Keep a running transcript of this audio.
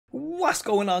What's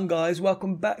going on, guys?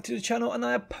 Welcome back to the channel and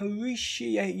I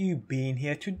appreciate you being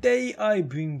here. Today I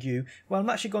bring you, I'm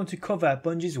actually going to cover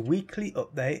Bungie's weekly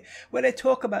update where they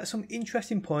talk about some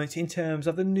interesting points in terms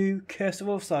of the new Curse of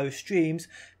Osiris streams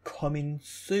coming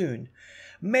soon.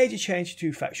 Major change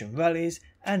to faction rallies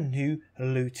and new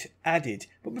loot added.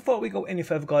 But before we go any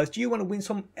further, guys, do you want to win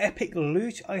some epic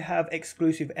loot? I have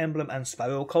exclusive emblem and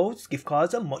sparrow codes, gift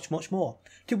cards and much more.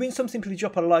 To win some, simply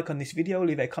drop a like on this video,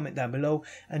 leave a comment down below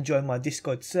and join my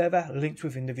Discord server, linked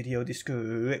within the video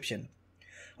description.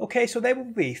 Okay, so there will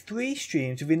be 3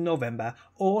 streams within November,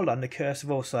 all on the Curse of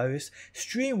Osiris.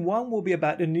 Stream 1 will be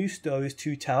about the new stories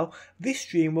to tell. This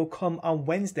stream will come on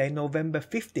Wednesday, November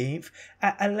 15th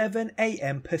at 11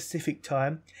 AM Pacific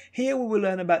time. Here we will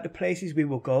learn about the places we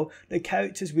will go, the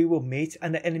characters we will meet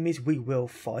and the enemies we will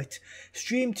fight.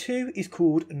 Stream 2 is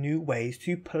called New Ways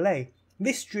to Play.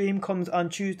 This stream comes on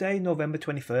Tuesday, November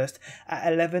 21st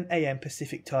at 11 AM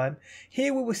Pacific time.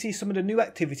 Here we will see some of the new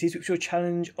activities which will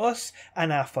challenge us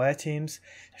and our fire teams.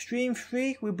 Stream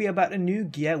 3 will be about the new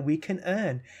gear we can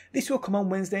earn. This will come on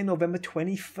Wednesday, November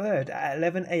 23rd at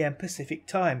 11 AM Pacific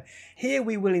time. Here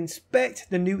we will inspect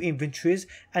the new inventories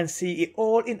and see it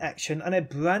all in action on a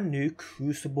brand new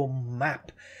Crucible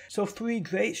map. So 3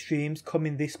 great streams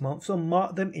coming this month, so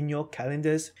mark them in your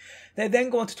calendars. They're then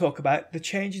going to talk about the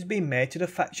changes being made to the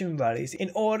faction rallies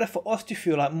in order for us to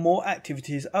feel like more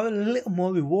activities are a little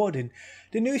more rewarding.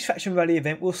 The newest faction rally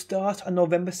event will start on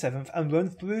November 7th and run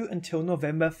through until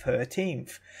November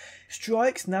 13th.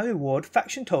 Strikes now reward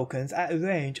faction tokens at a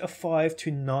range of 5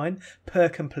 to 9 per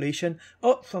completion,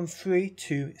 up from 3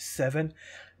 to 7.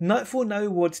 Nightfall now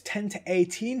rewards 10 to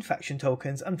 18 faction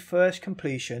tokens on first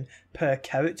completion per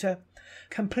character.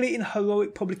 Completing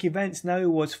heroic public events now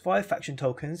rewards 5 faction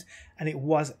tokens, and it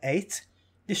was 8.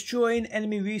 Destroying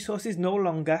enemy resources no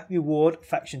longer reward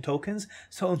faction tokens,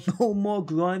 so no more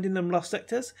grinding them lost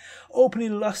sectors.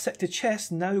 Opening lost sector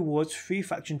chests now rewards 3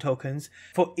 faction tokens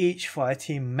for each fire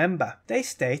team member. They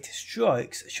state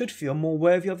strikes should feel more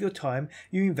worthy of your time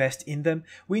you invest in them.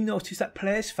 We noticed that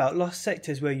players felt lost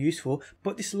sectors were useful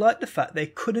but disliked the fact they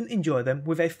couldn't enjoy them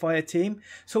with a fire team,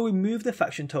 so we moved the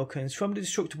faction tokens from the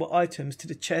destructible items to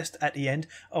the chest at the end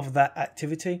of that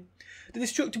activity. The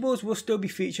destructibles will still be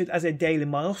featured as a daily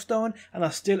milestone and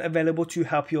are still available to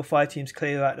help your fire teams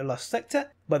clear out the lost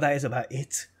sector, but that is about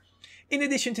it. In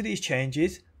addition to these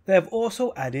changes, they have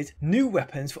also added new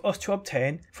weapons for us to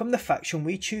obtain from the faction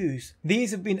we choose.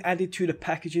 These have been added to the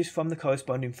packages from the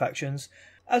corresponding factions.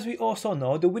 As we also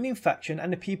know, the winning faction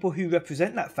and the people who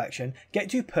represent that faction get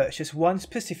to purchase one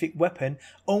specific weapon,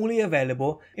 only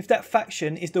available if that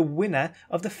faction is the winner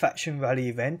of the faction rally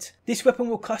event. This weapon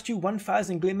will cost you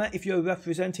 1000 glimmer if you're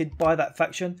represented by that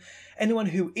faction. Anyone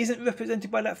who isn't represented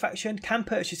by that faction can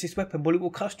purchase this weapon, but it will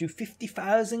cost you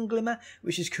 50,000 glimmer,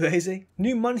 which is crazy.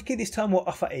 New Monarchy this time will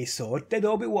offer a sword, Dead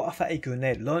Orbit will offer a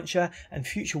grenade launcher, and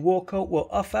Future Warcoat will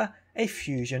offer a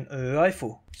fusion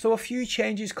rifle. So a few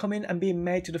changes coming and being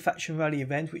made to the faction rally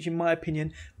event, which in my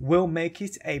opinion will make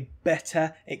it a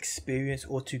better experience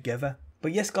altogether.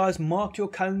 But yes, guys, mark your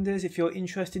calendars if you're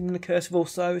interested in the Curse of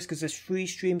Osiris, because there's 3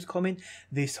 streams coming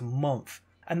this month.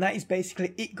 And that is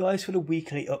basically it, guys, for the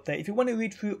weekly update. If you want to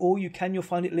read through all you can, you'll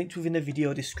find it linked within the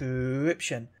video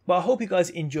description. But I hope you guys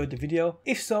enjoyed the video.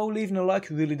 If so, leaving a like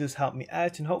really does help me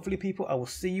out, and hopefully people, I will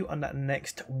see you on that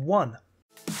next one.